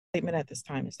statement at this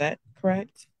time. Is that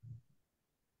correct?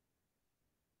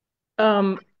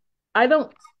 Um, I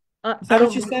don't, Is I that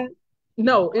what you don't said?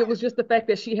 know. It was just the fact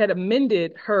that she had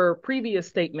amended her previous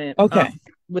statement Okay.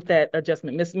 with that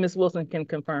adjustment. Miss Wilson can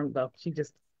confirm though. She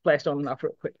just flashed on and off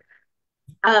real quick.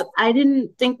 I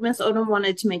didn't think Miss Odom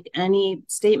wanted to make any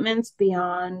statements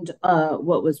beyond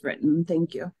what was written.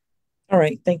 Thank you. All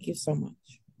right. Thank you so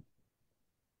much.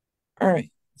 All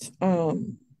right.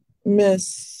 Um,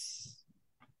 Miss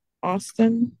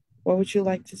Austin, what would you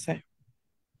like to say,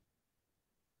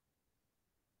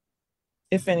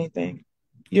 if anything?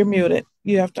 You're muted.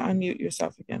 You have to unmute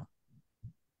yourself again.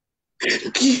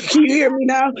 Can you hear me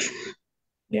now? I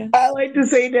Yes. like to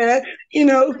say that, you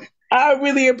know, I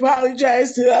really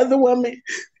apologize to the other women.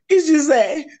 It's just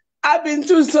that I've been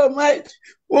through so much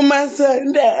with my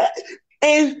son dad.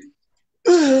 And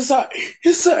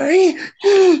sorry.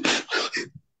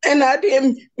 And I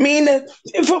didn't mean it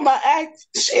for my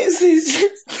actions. It's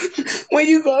just when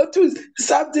you go through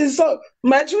something so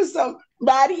much with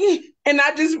somebody, and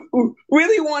I just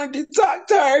really wanted to talk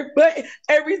to her, but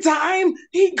every time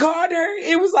he called her,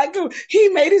 it was like he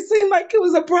made it seem like it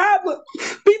was a problem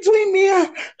between me and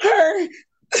her.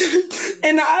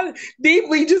 And I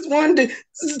deeply just wanted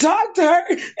to talk to her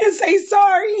and say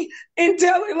sorry and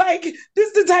tell her like this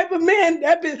is the type of man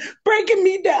that been breaking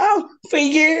me down for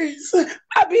years.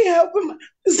 I've been helping my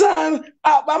son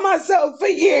out by myself for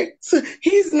years.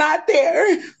 He's not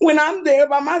there when I'm there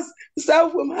by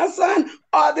myself with my son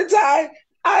all the time.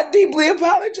 I deeply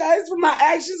apologize for my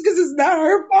actions because it's not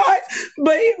her fault,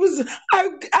 but it was I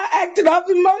acted off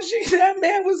emotion. That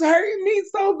man was hurting me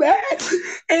so bad,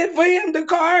 and for him to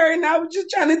call her, and I was just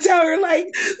trying to tell her like,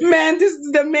 man, this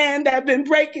is the man that been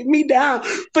breaking me down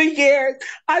for years.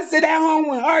 I sit at home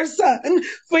with our son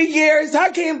for years. I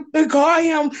can't call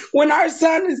him when our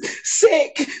son is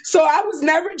sick. So I was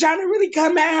never trying to really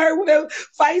come at her with a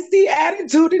feisty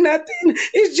attitude or nothing.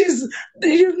 It's just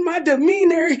my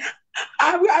demeanor.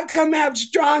 I come out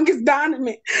strong as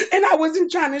Donovan, and I wasn't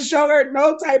trying to show her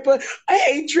no type of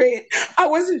hatred. I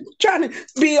wasn't trying to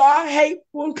be all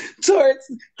hateful towards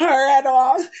her at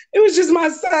all. It was just my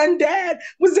son, dad,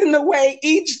 was in the way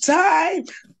each time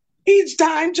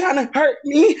trying to hurt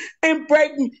me and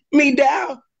break me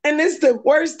down. And it's the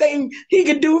worst thing he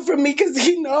could do for me because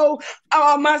he know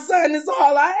my son is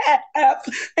all I have,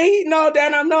 and he know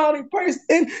that I'm the only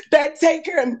person that take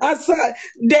care of my son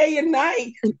day and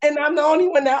night, and I'm the only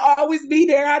one that always be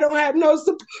there. I don't have no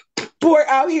support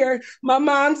out here. My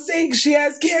mom's sick; she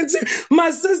has cancer. My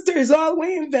sister is all the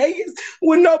way in Vegas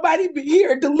with nobody be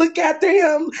here to look after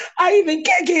him. I even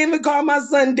can't even call my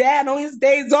son dad on his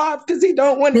days off because he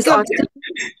don't want to Miss come Austin,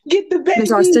 get the Miss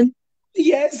baby. Austin,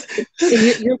 Yes,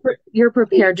 and you're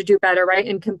prepared to do better, right?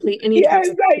 And complete any yes, types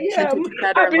of I education to am. do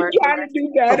better I've and been learn trying more. to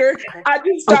do Oh, better. okay. I just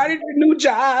Okay. started a new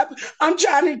job. I'm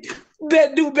trying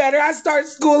to do better. I start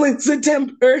school in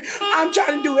September. I'm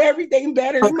trying to do everything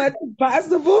better as Okay. much as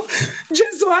possible,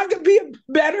 just so I can be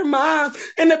a better mom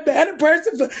and a better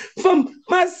person for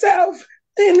myself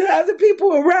and the other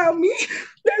people around me.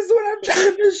 That's what I'm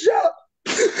trying to show.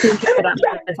 Thank you And for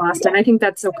that, Miss Austin. I think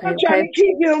that's okay. I'm trying Okay. to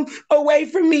keep him away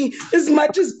from me as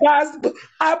much as possible.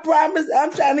 I promise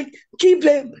I'm trying to keep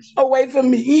him away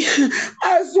from me.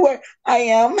 I swear I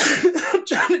am. I'm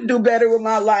trying to do better with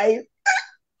my life.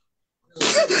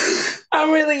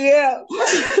 I really am.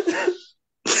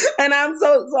 And I'm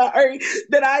so sorry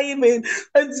that I even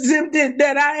attempted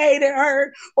that I hated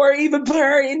her or even put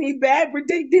her in any bad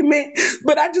predicament.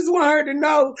 But I just want her to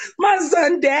know my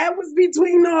son dad was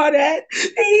between all that.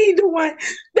 He the one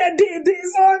that did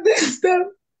this, all this stuff.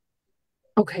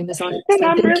 Okay, Miss And Austin.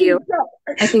 I'm Thank really you.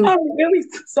 sorry. I think I'm really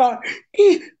sorry.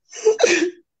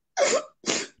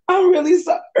 I'm really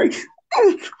sorry.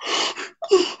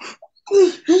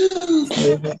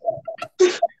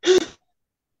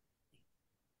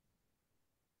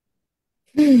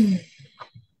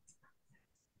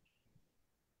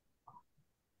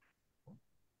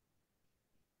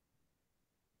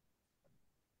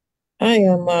 I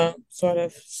am sort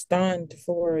of stunned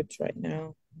for words right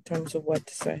now in terms of what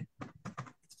to say,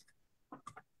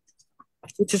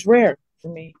 which is rare for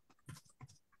me.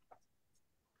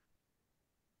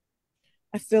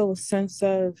 I feel a sense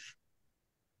of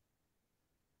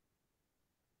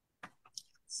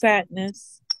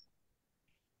sadness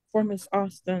for Miss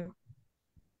Austin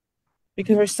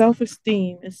because her self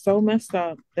esteem is so messed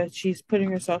up that she's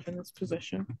putting herself in this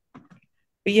position.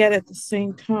 But yet at the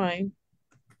same time,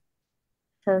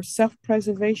 her self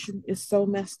preservation is so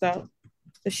messed up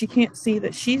that she can't see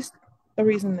that she's the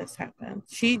reason this happened.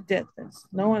 She did this,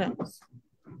 no one else.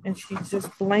 And she's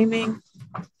just blaming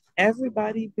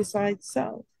everybody besides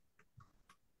self.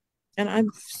 And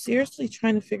I'm seriously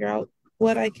trying to figure out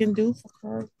what I can do for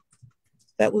her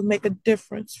that would make a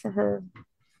difference for her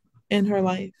in her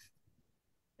life.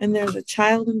 And there's a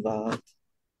child involved.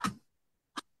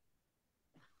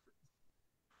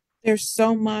 There's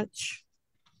so much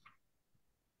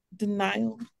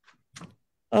denial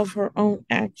of her own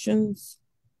actions.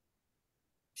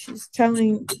 She's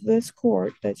telling this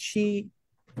court that she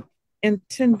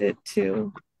intended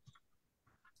to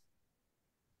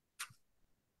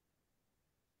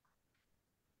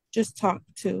just talk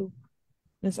to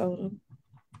Ms. Odom.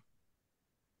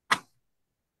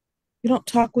 You don't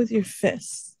talk with your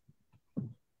fists.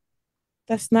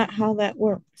 That's not how that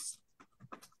works.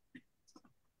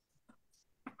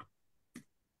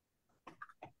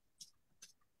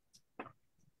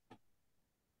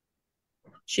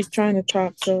 She's trying to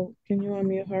talk, so can you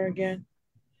unmute her again?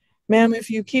 Ma'am, if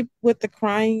you keep with the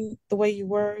crying the way you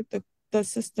were, the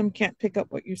system can't pick up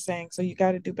what you're saying, so you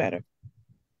got to do better.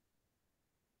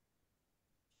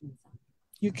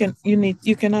 You can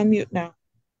unmute now.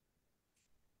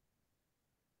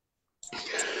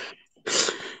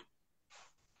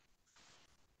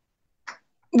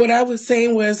 What I was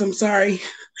saying was, I'm sorry.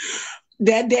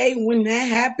 That day when that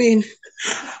happened,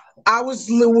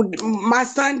 my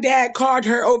son dad called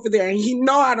her over there, and he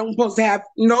know I don't supposed to have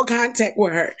no contact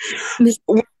with her. When she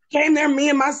came there, me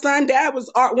and my son dad was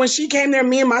arguing.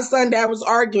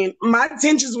 My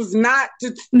intentions was not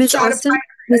to Ms. try Austin, to fight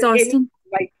Ms. her Austin,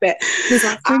 like that. Ms.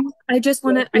 Austin, I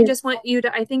just want you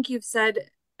to, I think you've said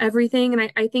everything,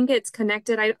 and I think it's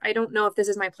connected. I don't know if this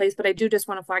is my place, but I do just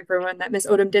want to flag for everyone that Ms.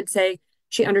 Odom did say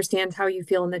she understands how you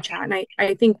feel in the chat. And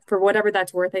I think for whatever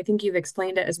that's worth, I think you've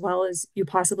explained it as well as you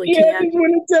possibly Yeah, can. I just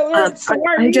want to tell her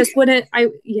sorry. I just wouldn't,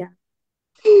 yeah.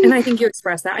 And I think you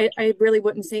expressed that. I really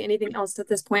wouldn't say anything else at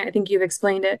this point. I think you've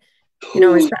explained it,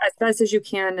 as best as you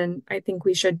can. And I think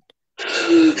we should.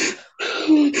 I'm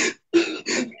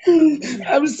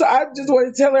sorry. I just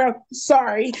want to tell her I'm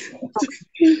sorry.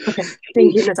 Okay.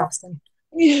 Thank you, Ms. Austin.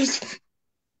 Yes.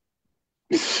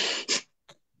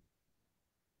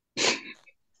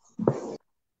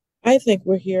 I think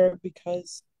we're here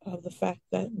because of the fact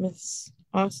that Ms.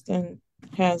 Austin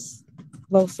has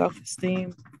low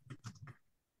self-esteem.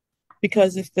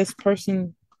 Because if this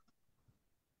person,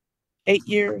 8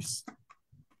 years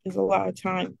is a lot of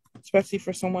time, especially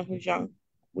for someone who's young.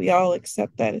 We all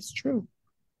accept that it's true.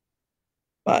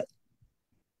 But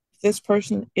if this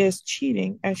person is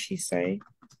cheating, as she say,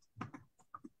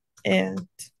 and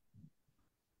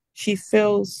she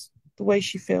feels the way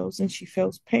she feels and she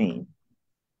feels pain,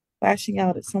 lashing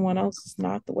out at someone else is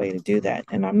not the way to do that.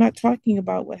 And I'm not talking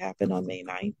about what happened on May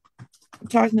 9th. I'm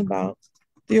talking about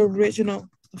the original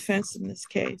offense in this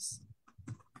case.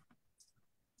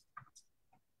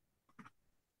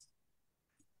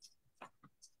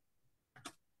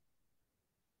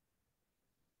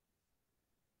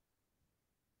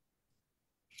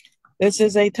 This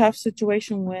is a tough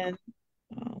situation when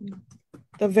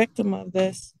the victim of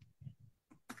this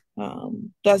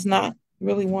does not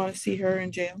really want to see her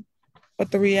in jail. But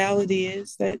the reality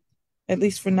is that, at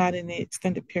least for not in the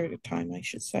extended period of time, I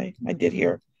should say, I did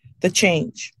hear the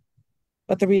change.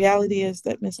 But the reality is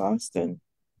that Miss Austin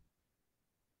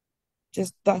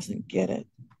just doesn't get it.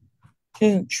 She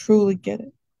doesn't truly get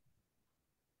it.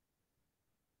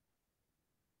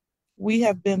 We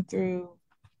have been through,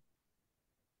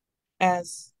 let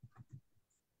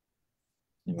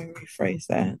me rephrase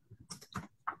that.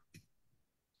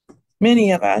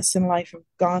 Many of us in life have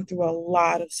gone through a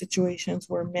lot of situations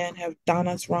where men have done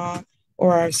us wrong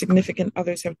or our significant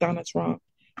others have done us wrong,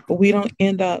 but we don't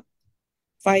end up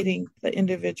fighting the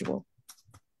individual.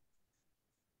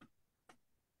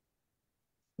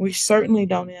 We certainly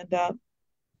don't end up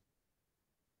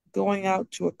going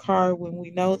out to a car when we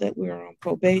know that we're on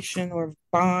probation or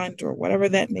bond or whatever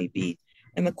that may be,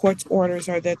 and the court's orders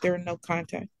are that there are no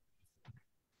contact.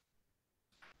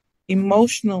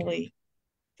 Emotionally,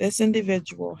 this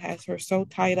individual has her so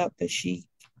tied up that she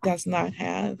does not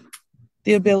have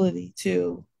the ability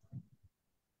to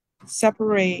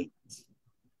separate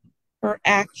her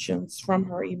actions from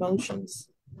her emotions,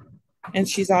 and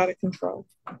she's out of control.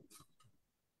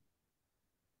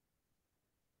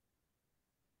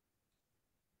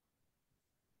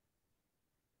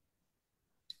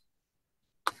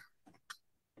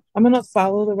 I'm going to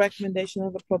follow the recommendation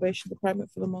of the probation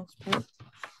department for the most part.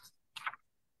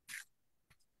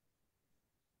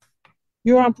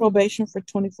 You're on probation for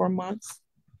 24 months.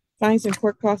 Fines and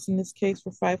court costs in this case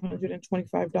were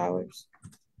 $525.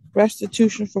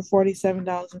 Restitution for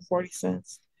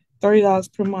 $47.40.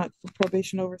 $30 per month for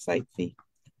probation oversight fee.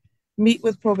 Meet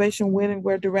with probation when and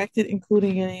where directed,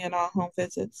 including any and all home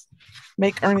visits.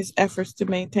 Make earnest efforts to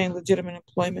maintain legitimate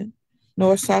employment. No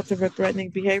assaultive or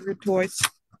threatening behavior towards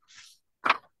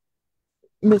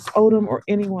Ms. Odom or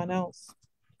anyone else.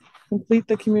 Complete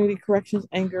the Community Corrections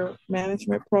Anger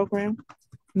Management Program.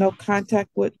 No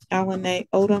contact with Alan A.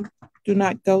 Odom. Do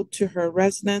not go to her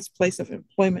residence, place of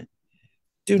employment.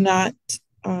 Do not,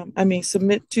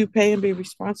 submit to, pay, and be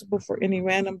responsible for any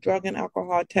random drug and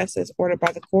alcohol tests as ordered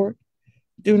by the court.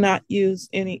 Do not use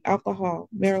any alcohol,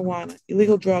 marijuana,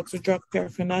 illegal drugs, or drug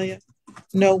paraphernalia.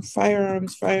 No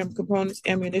firearms, firearm components,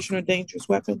 ammunition, or dangerous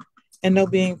weapon, and no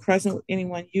being present with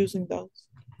anyone using those.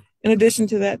 In addition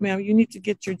to that, ma'am, you need to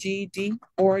get your GED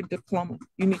or a diploma.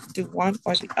 You need to do one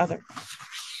or the other.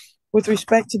 With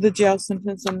respect to the jail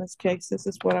sentence in this case, this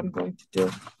is what I'm going to do.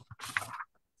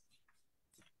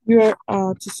 You're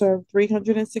to serve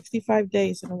 365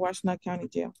 days in the Washtenaw County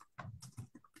Jail.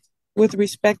 With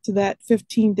respect to that,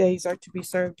 15 days are to be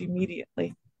served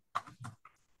immediately.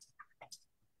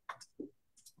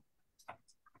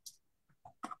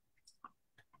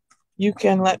 You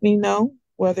can let me know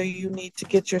whether you need to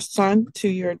get your son to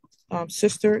your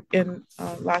sister in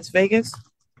Las Vegas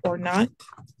or not,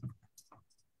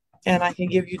 and I can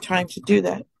give you time to do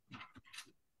that.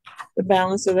 The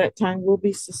balance of that time will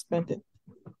be suspended.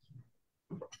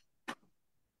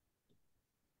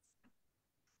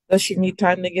 Does she need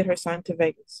time to get her son to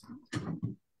Vegas?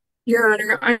 Your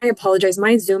Honor, I apologize.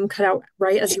 My Zoom cut out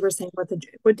right as you were saying what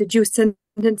did you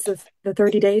sentence the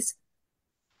 30 days?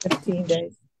 15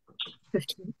 days.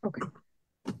 15. Okay.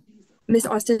 Miss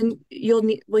Austin,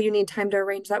 will you need time to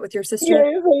arrange that with your sister?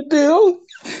 Yes, I do.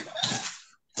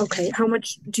 Okay. How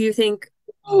much do you think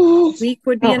Oh, a week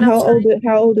would be enough time?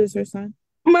 How old is her son?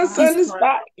 my son is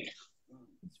 5.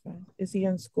 Is he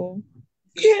in school?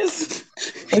 Yes.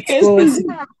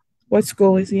 What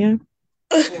school is he in?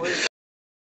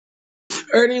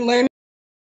 Early learning.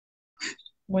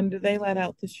 When do they let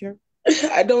out this year?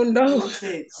 I don't know.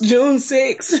 June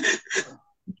 6th.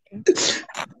 Okay.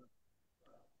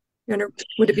 Your Honor,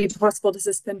 would it be possible to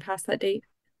suspend past that date?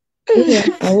 Yeah,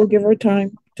 I will give her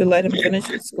time to let him finish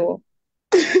his school.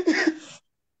 Thank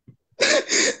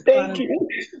you.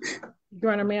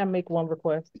 Your Honor, may I make one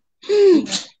request?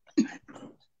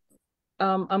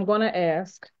 I'm going to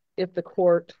ask if the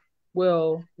court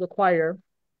will require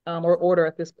or order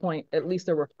at this point at least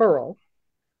a referral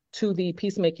to the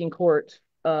peacemaking court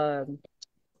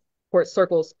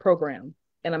circles program.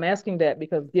 And I'm asking that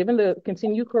because given the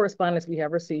continued correspondence we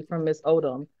have received from Ms.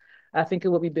 Odom, I think it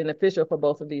would be beneficial for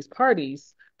both of these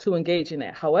parties to engage in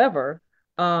that. However,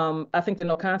 I think the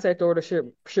no contact order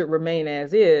should remain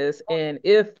as is. And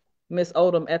if Ms.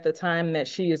 Odom, at the time that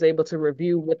she is able to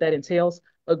review what that entails,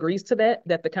 agrees to that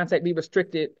the contact be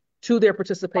restricted to their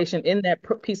participation in that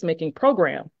peacemaking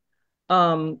program,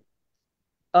 and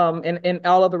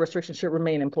all other restrictions should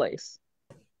remain in place.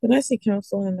 Can I see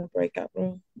counsel in the breakout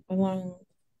room along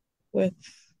with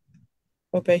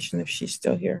probation if she's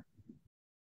still here?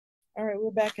 All right,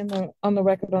 we're back on the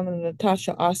record on the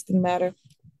Natasha Austin matter.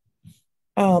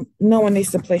 No one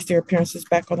needs to place their appearances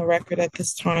back on the record at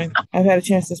this time. I've had a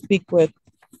chance to speak with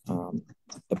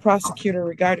the prosecutor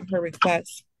regarding her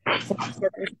request for the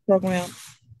circus program.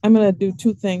 I'm going to do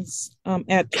 2 things,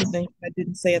 add 2 things I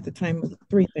didn't say at the time,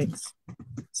 3 things.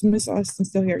 Is Ms. Austin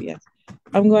still here? Yes.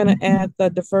 I'm going to add the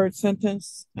deferred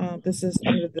sentence. This is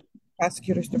under the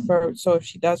prosecutor's deferred, so if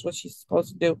she does what she's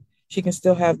supposed to do, she can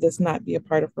still have this not be a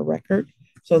part of her record.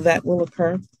 So that will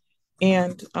occur.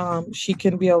 And she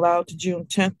can be allowed to June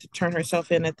 10th to turn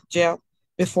herself in at the jail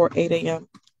before 8 a.m.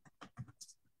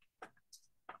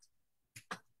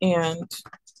 And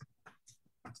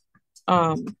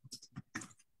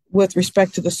with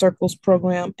respect to the circles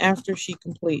program, after she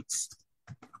completes,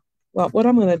 well, what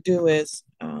I'm going to do is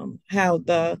have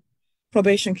the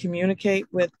probation communicate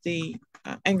with the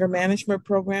anger management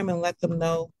program and let them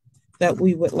know that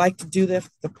we would like to do this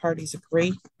if the parties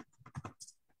agree.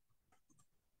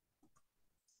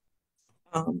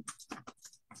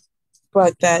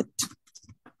 But that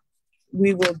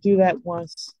we will do that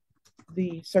once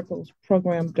the circles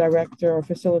program director or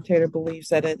facilitator believes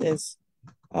that it is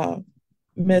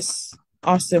Miss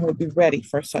Austin would be ready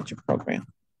for such a program.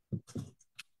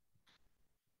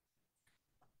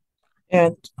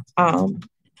 And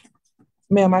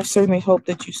ma'am, I certainly hope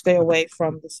that you stay away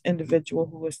from this individual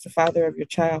who is the father of your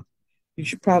child. You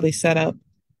should probably set up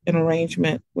an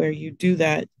arrangement where you do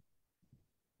that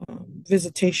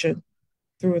visitation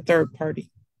through a third party.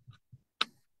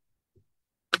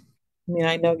 I mean,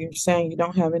 I know you're saying you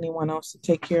don't have anyone else to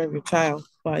take care of your child,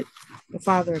 but the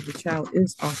father of the child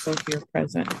is also here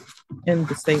present in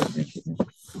the state of Michigan.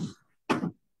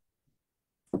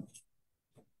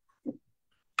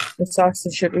 Ms.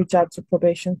 Austin should reach out to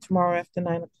probation tomorrow after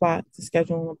 9 o'clock to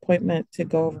schedule an appointment to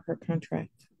go over her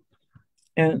contract.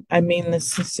 And I mean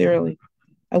this sincerely.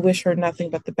 I wish her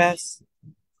nothing but the best.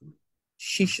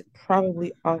 She should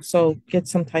probably also get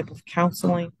some type of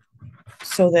counseling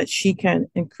so that she can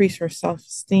increase her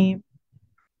self-esteem.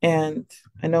 And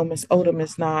I know Ms. Odom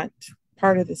is not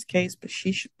part of this case, but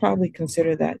she should probably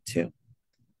consider that too.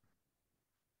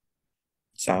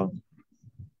 So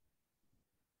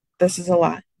this is a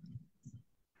lot.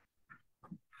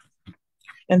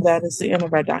 And that is the end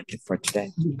of our docket for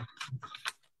today.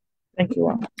 Thank you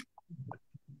all.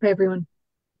 Bye, everyone.